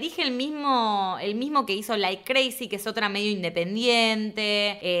 Bueno, la dirige el mismo que hizo Like Crazy, que es otra medio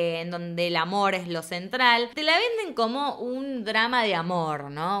independiente, en donde el amor es lo central. Te la venden como un drama de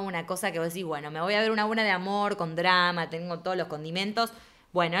amor, ¿no? Una cosa que vos decís, bueno, me voy a ver una buena de amor con drama, tengo todos los condimentos.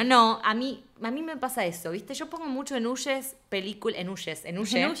 Bueno, no, a mí me pasa eso, ¿viste? Yo pongo mucho en Huye,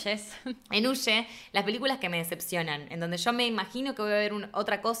 las películas que me decepcionan, en donde yo me imagino que voy a ver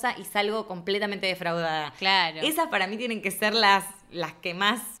otra cosa y salgo completamente defraudada. Claro. Esas para mí tienen que ser las que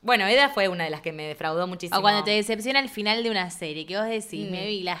más... Bueno, Eda fue una de las que me defraudó muchísimo. O cuando te decepciona el final de una serie, que vos decís, me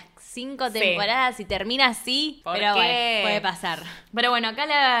vi las 5 temporadas y termina así, pero bueno, puede pasar. Pero bueno,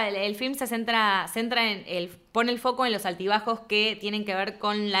 acá el film se centra pone el foco en los altibajos que tienen que ver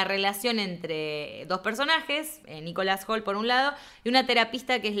con la relación entre dos personajes, Nicholas Hoult por un lado, y una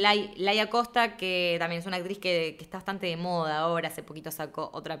terapista que es Laia Costa, que también es una actriz que está bastante de moda ahora. Hace poquito sacó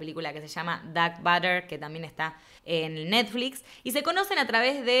otra película que se llama Duck Butter, que también está en Netflix, y se conocen a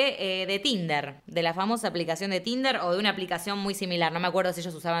través de Tinder, de la famosa aplicación de Tinder o de una aplicación muy similar. No me acuerdo si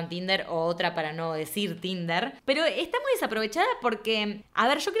ellos usaban Tinder o otra para no decir Tinder, pero está muy desaprovechada porque, a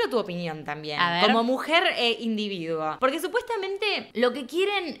ver, yo quiero tu opinión también, como mujer individuo, porque supuestamente lo que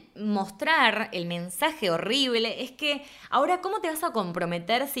quieren mostrar, el mensaje horrible, es que ahora ¿cómo te vas a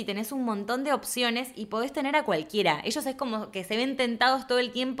comprometer si tenés un montón de opciones y podés tener a cualquiera? Ellos es como que se ven tentados todo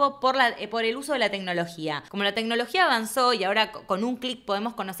el tiempo por el uso de la tecnología. Como la tecnología avanzó y ahora con un clic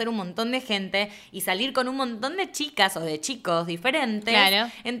podemos conocer un montón de gente y salir con un montón de chicas o de chicos diferentes.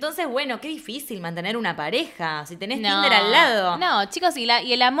 Claro. Entonces, bueno, qué difícil mantener una pareja si tenés Tinder al lado. No, chicos, ¿y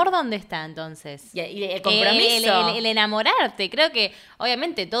el amor dónde está entonces? Y el compromiso. El enamorarte. Creo que,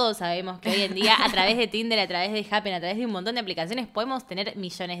 obviamente, todos sabemos que hoy en día, a través de Tinder, a través de Happn, a través de un montón de aplicaciones, podemos tener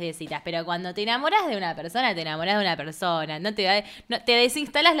millones de citas. Pero cuando te enamoras de una persona, te enamoras de una persona. Te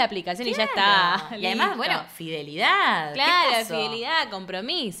desinstalas la aplicación y ya está. Y además, bueno, fidelidad. Claro, fidelidad,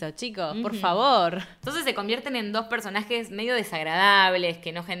 compromiso, chicos, por favor. Entonces se convierten en dos personajes medio desagradables,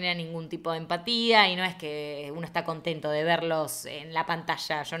 que no generan ningún tipo de empatía, y no es que uno está contento de verlos en la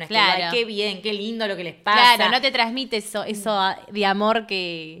pantalla. Yo no es que, ay, qué bien, qué lindo lo que les pasa. Claro, no te transmite eso de amor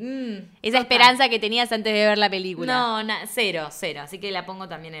que... esa esperanza que tenías antes de ver la película. No, cero. Así que la pongo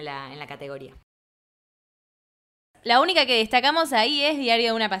también en la categoría. La única que destacamos ahí es Diario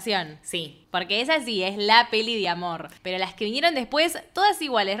de una Pasión. Sí. Porque esa sí es la peli de amor. Pero las que vinieron después, todas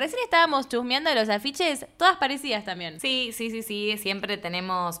iguales. Recién estábamos chusmeando los afiches, todas parecidas también. Sí. Siempre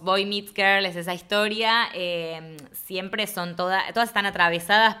tenemos Boy Meets Girl, es esa historia. Siempre son todas están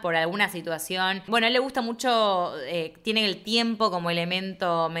atravesadas por alguna situación. Bueno, a él le gusta mucho, tiene el tiempo como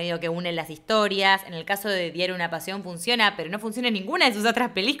elemento medio que une las historias. En el caso de Diario de una Pasión funciona, pero no funciona en ninguna de sus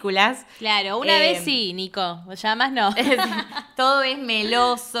otras películas. Claro, una vez sí, Nico. Ya más no. Todo es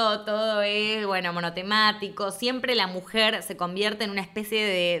meloso, todo es es, bueno, monotemático. Siempre la mujer se convierte en una especie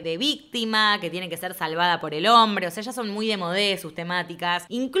de víctima que tiene que ser salvada por el hombre. O sea, ya son muy de modé sus temáticas.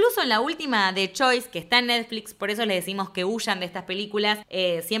 Incluso en la última The Choice, que está en Netflix, por eso les decimos que huyan de estas películas,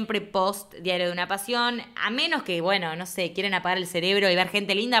 siempre post Diario de una Pasión, a menos que, bueno, no sé, quieren apagar el cerebro y ver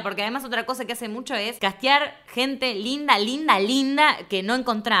gente linda, porque además otra cosa que hace mucho es castear gente linda, que no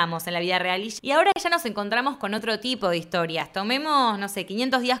encontramos en la vida real. Y ahora ya nos encontramos con otro tipo de historias. Tomemos, no sé,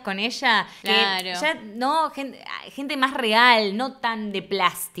 500 días con ella, claro. Que ya, no, gente más real, no tan de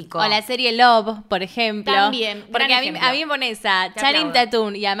plástico. O la serie Love, por ejemplo. También, porque a mí me pones a Channing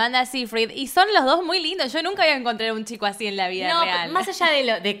Tatum y Amanda Seyfried y son los dos muy lindos. Yo nunca voy a encontrar un chico así en la vida real. Más allá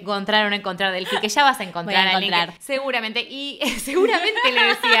de encontrar o no encontrar, Delphi, que ya vas a encontrar a alguien que, seguramente. Y seguramente le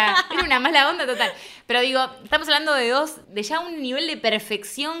decía, era una mala onda total. Pero digo, estamos hablando de ya un nivel de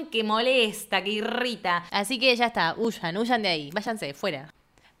perfección que molesta, que irrita. Así que ya está, huyan de ahí, váyanse, fuera.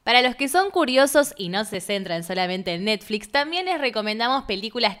 Para los que son curiosos y no se centran solamente en Netflix, también les recomendamos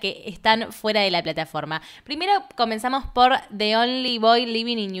películas que están fuera de la plataforma. Primero comenzamos por The Only Boy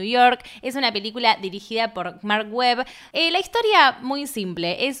Living in New York. Es una película dirigida por Mark Webb. La historia muy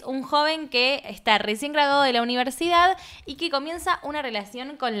simple. Es un joven que está recién graduado de la universidad y que comienza una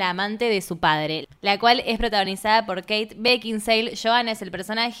relación con la amante de su padre, la cual es protagonizada por Kate Beckinsale. Joanna es el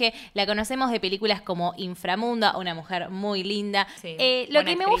personaje. La conocemos de películas como Inframundo, una mujer muy linda. Sí, lo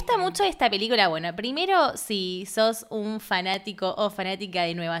que me gusta mucho de esta película, bueno, primero, si sos un fanático o fanática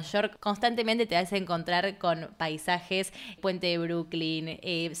de Nueva York, constantemente te vas a encontrar con paisajes, Puente de Brooklyn,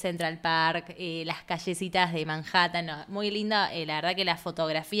 Central Park, las callecitas de Manhattan, no, muy linda, la verdad que la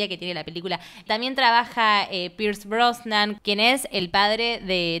fotografía que tiene la película. También trabaja Pierce Brosnan, quien es el padre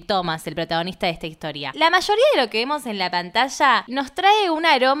de Thomas, el protagonista de esta historia. La mayoría de lo que vemos en la pantalla nos trae un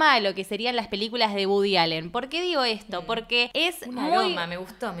aroma a lo que serían las películas de Woody Allen. ¿Por qué digo esto? Porque es un muy... aroma, me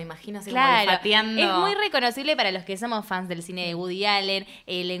gustó. Me imagino así como claro, olfateando. Es muy reconocible para los que somos fans del cine de Woody Allen,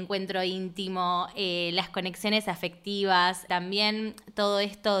 el encuentro íntimo, las conexiones afectivas, también todo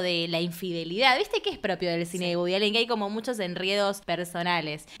esto de la infidelidad. ¿Viste qué es propio del cine de Woody Allen? Que hay como muchos enredos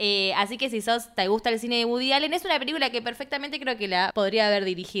personales. Así que si te gusta el cine de Woody Allen, es una película que perfectamente creo que la podría haber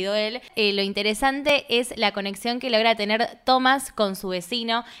dirigido él. Lo interesante es la conexión que logra tener Thomas con su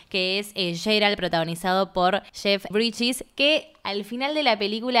vecino, que es Gerald, protagonizado por Jeff Bridges, que al final de la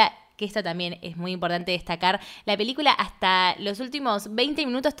película, que esto también es muy importante destacar, la película hasta los últimos 20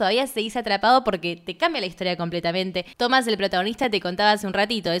 minutos todavía se dice atrapado porque te cambia la historia completamente. Thomas, el protagonista, te contaba hace un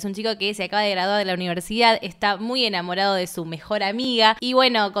ratito, es un chico que se acaba de graduar de la universidad, está muy enamorado de su mejor amiga y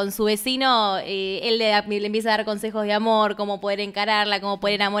bueno, con su vecino él le empieza a dar consejos de amor, cómo poder encararla, cómo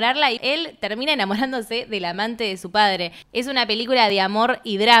poder enamorarla y él termina enamorándose del amante de su padre. Es una película de amor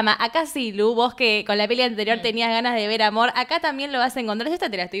y drama. Acá sí, Lu, vos que con la peli anterior tenías ganas de ver amor, acá también lo vas a encontrar. Yo esta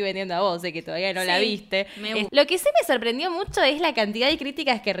te la estoy vendiendo a vos, que todavía no la viste. Lo que sí me sorprendió mucho es la cantidad de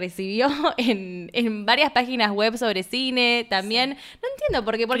críticas que recibió en varias páginas web sobre cine. También, no entiendo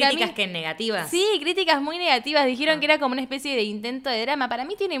por qué. Porque críticas a mí, que negativas. Sí, críticas muy negativas. Dijeron que era como una especie de intento de drama. Para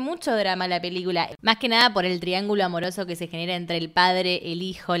mí tiene mucho drama la película. Más que nada por el triángulo amoroso que se genera entre el padre, el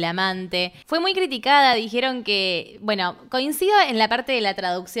hijo, la amante. Fue muy criticada. Dijeron que, bueno, coincido en la parte de la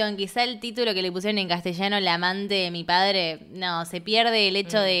traducción. Quizá el título que le pusieron en castellano, La amante de mi padre, no, se pierde el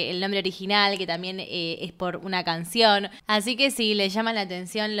hecho del nombre original, que también es por una canción. Así que si les llaman la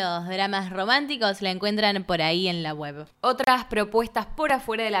atención los dramas románticos, la encuentran por ahí en la web. Otras propuestas por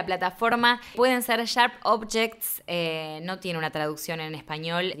afuera de la plataforma pueden ser Sharp Objects, no tiene una traducción en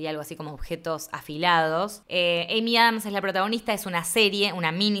español, y algo así como objetos afilados. Amy Adams es la protagonista, es una serie,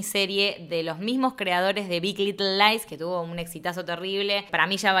 una miniserie de los mismos creadores de Big Little Lies, que tuvo un exitazo terrible. Para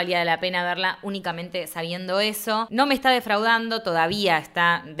mí ya valía la pena verla únicamente sabiendo eso. No me está defraudando, todavía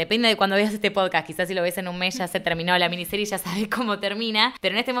está, depende de cuando veas este podcast, quizás si lo ves en un mes ya se terminó la miniserie y ya sabes cómo termina,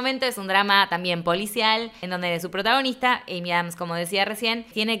 pero en este momento es un drama también policial, en donde su protagonista, Amy Adams, como decía recién,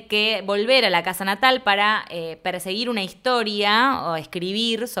 tiene que volver a la casa natal para perseguir una historia o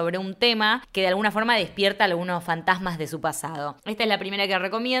escribir sobre un tema que de alguna forma despierta algunos fantasmas de su pasado. Esta es la primera que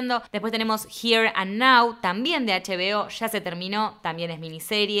recomiendo. Después tenemos Here and Now, también de HBO, ya se terminó, también es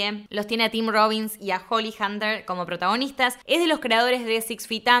miniserie. Los tiene a Tim Robbins y a Holly Hunter como protagonistas. Es de los creadores de Six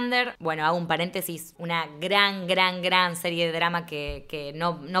Feet Under. Bueno, hago un paréntesis, una gran serie de drama que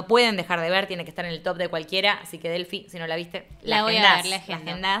no pueden dejar de ver, tiene que estar en el top de cualquiera, así que Delphi, si no la viste, la voy agendás, a ver, la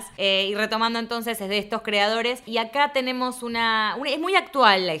agendás. Y retomando entonces, es de estos creadores, y acá tenemos es muy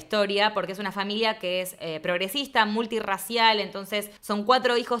actual la historia, porque es una familia que es progresista, multirracial, entonces son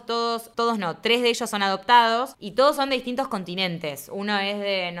 4 hijos, todos no, 3 de ellos son adoptados, y todos son de distintos continentes. Uno es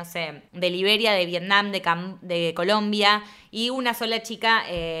de, no sé, de Liberia, de Vietnam, de Colombia, y una sola chica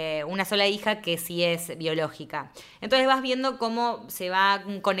una sola hija que sí es biológica. Entonces vas viendo cómo se va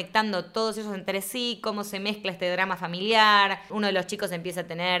conectando todos ellos entre sí, cómo se mezcla este drama familiar. Uno de los chicos empieza a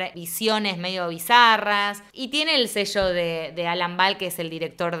tener visiones medio bizarras y tiene el sello de Alan Ball, que es el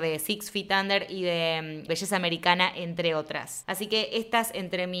director de Six Feet Under y de Belleza Americana, entre otras. Así que estas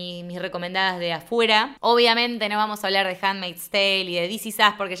entre mis recomendadas de afuera. Obviamente no vamos a hablar de Handmaid's Tale y de This Is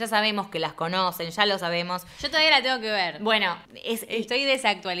Us porque ya sabemos que las conocen, ya lo sabemos. Yo todavía la tengo que ver. Bueno, estoy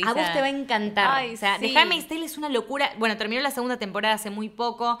desactualizada. A vos te va a encantar. Ay, o sea, sí. The Handmaid's Tale es una locura. Bueno, terminó la segunda temporada hace muy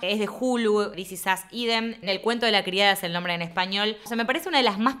poco. Es de Hulu, This Is Us, idem. El cuento de la criada es el nombre en español. O sea, me parece una de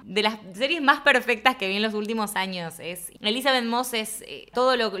las series más perfectas que vi en los últimos años. Elizabeth Moss es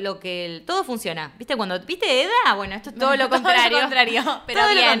todo lo que... Todo funciona. ¿Viste cuando... ¿Viste Eda? Bueno, esto es todo lo contrario. Todo lo contrario, pero todo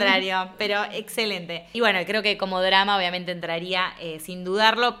bien. lo contrario, pero excelente. Y bueno, creo que como drama obviamente entraría sin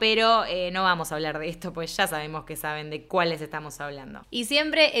dudarlo, pero no vamos a hablar de esto, pues ya sabemos que saben de cuáles estamos hablando. Y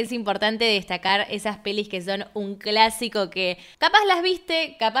siempre es importante destacar esas pelis que son un clásico que capaz las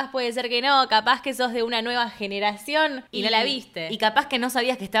viste, capaz puede ser que no, capaz que sos de una nueva generación y no la viste. Y capaz que no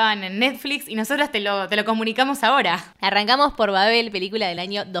sabías que estaban en Netflix y nosotros te lo comunicamos ahora. Arrancamos por Babel, película del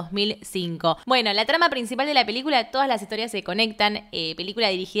año 2005. Bueno, la trama principal de la película, todas las historias se conectan. Película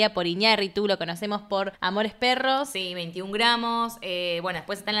dirigida por Iñárritu, lo conocemos por Amores Perros. Sí, 21 gramos. Bueno,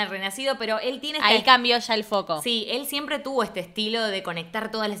 después está en El Renacido, pero él tiene... Ahí cambió ya el foco. Sí, él siempre tuvo este estilo de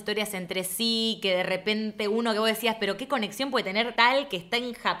conectar todas las historias entre sí, que de repente uno que vos decías, pero ¿qué conexión puede tener tal que está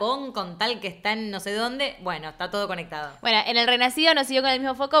en Japón con tal que está en no sé dónde? Bueno, está todo conectado. Bueno, en El Renacido no siguió con el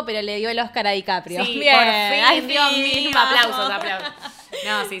mismo foco, pero le dio el Oscar a DiCaprio. Sí, bien. por fin. Ay, Dios mío. Aplausos.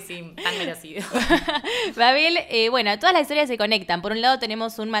 No, sí, tan merecido. Babel, bueno, todas las historias se conectan. Por un lado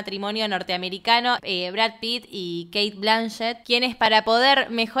tenemos un matrimonio norteamericano, Brad Pitt y Kate Blanchett, quienes para poder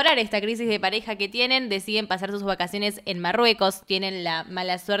mejorar esta crisis de pareja que tienen, deciden pasar sus vacaciones en Marruecos. Tienen la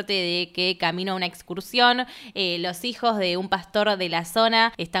mala suerte de que camino a una excursión, los hijos de un pastor de la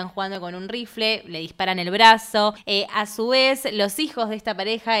zona están jugando con un rifle, le disparan el brazo. A su vez, los hijos de esta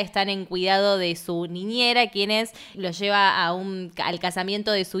pareja están en cuidado de su niñera, quienes los lleva al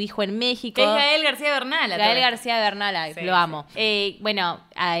casamiento de su hijo en México. Que es Gael García Bernal. Gael García Bernal, sí, lo amo. Sí. Bueno,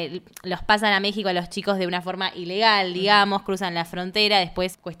 los pasan a México a los chicos de una forma ilegal, digamos, cruzan la frontera,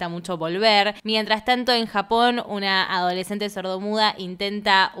 después cuesta mucho volver. Mientras tanto, en Japón, una adolescente sordomuda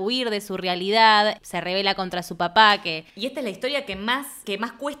intenta huir de su realidad, se rebela contra su papá, Y esta es la historia que más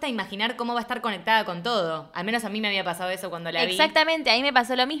cuesta imaginar cómo va a estar conectada con todo. Al menos a mí me había pasado eso cuando la vi. Exactamente, a mí me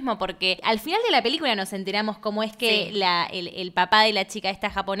pasó lo mismo, porque al final de la película nos enteramos cómo es que el papá de la chica esta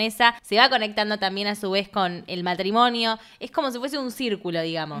japonesa se va conectando también a su vez con el matrimonio. Es como si fuese un círculo,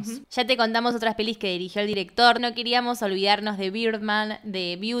 digamos. Ya te contamos otras pelis que dirigió el director. No queríamos olvidarnos de Birdman,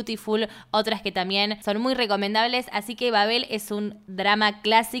 de Beautiful, otras que también son muy recomendables. Así que Babel es un drama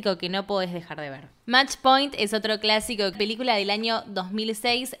clásico que no podés dejar de ver. Match Point es otro clásico, película del año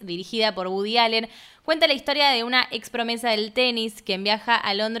 2006, dirigida por Woody Allen. Cuenta la historia de una ex promesa del tenis quien viaja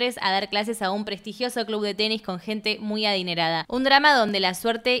a Londres a dar clases a un prestigioso club de tenis con gente muy adinerada. Un drama donde la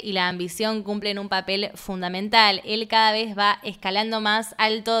suerte y la ambición cumplen un papel fundamental. Él cada vez va escalando más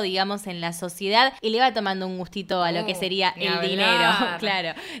alto, digamos, en la sociedad y le va tomando un gustito a lo que sería el dinero.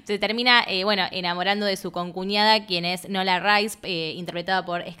 Claro. Se termina, enamorando de su concuñada, quien es Nola Rice, interpretada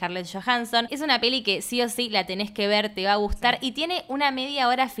por Scarlett Johansson. Es una peli que sí o sí la tenés que ver, te va a gustar y tiene una media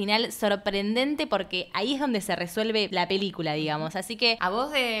hora final sorprendente porque ahí es donde se resuelve la película, digamos. Así que... ¿A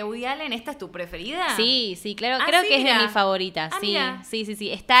vos de Woody Allen esta es tu preferida? Sí, claro. Creo que es de mis favoritas. Sí.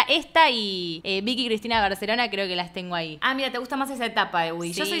 Está esta y Vicky Cristina Barcelona, creo que las tengo ahí. Mira, te gusta más esa etapa de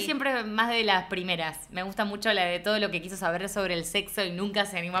Woody. Sí. Yo soy siempre más de las primeras. Me gusta mucho la de todo lo que quiso saber sobre el sexo y nunca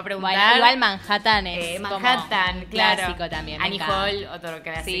se animó a preguntar. Bueno, igual Manhattan es Manhattan, claro. Clásico también. Annie Hall, otro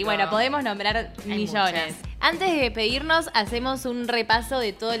clásico. Sí, bueno, podemos nombrar millones. Antes de despedirnos, hacemos un repaso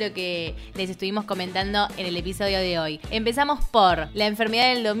de todo lo que les estuvimos comentando en el episodio de hoy. Empezamos por La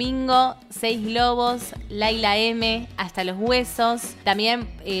enfermedad del domingo, 6 globos, Layla M, Hasta los huesos. También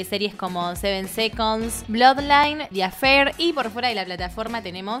series como 7 Seconds, Bloodline, The Affair. Y por fuera de la plataforma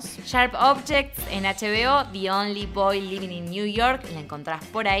tenemos Sharp Objects en HBO, The Only Boy Living in New York. La encontrás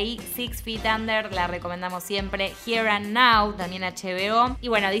por ahí. 6 Feet Under, la recomendamos siempre. Here and Now, también HBO. Y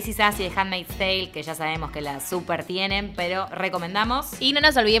bueno, This Is Us y The Handmaid's Tale, que ya sabemos que la super tienen, pero recomendamos. Y no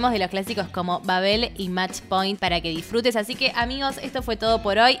nos olvidemos de los clásicos como Babel y Match Point para que disfrutes. Así que, amigos, esto fue todo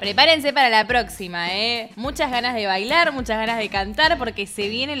por hoy. Prepárense para la próxima, Muchas ganas de bailar, muchas ganas de cantar, porque se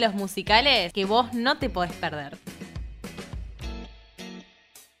vienen los musicales que vos no te podés perder.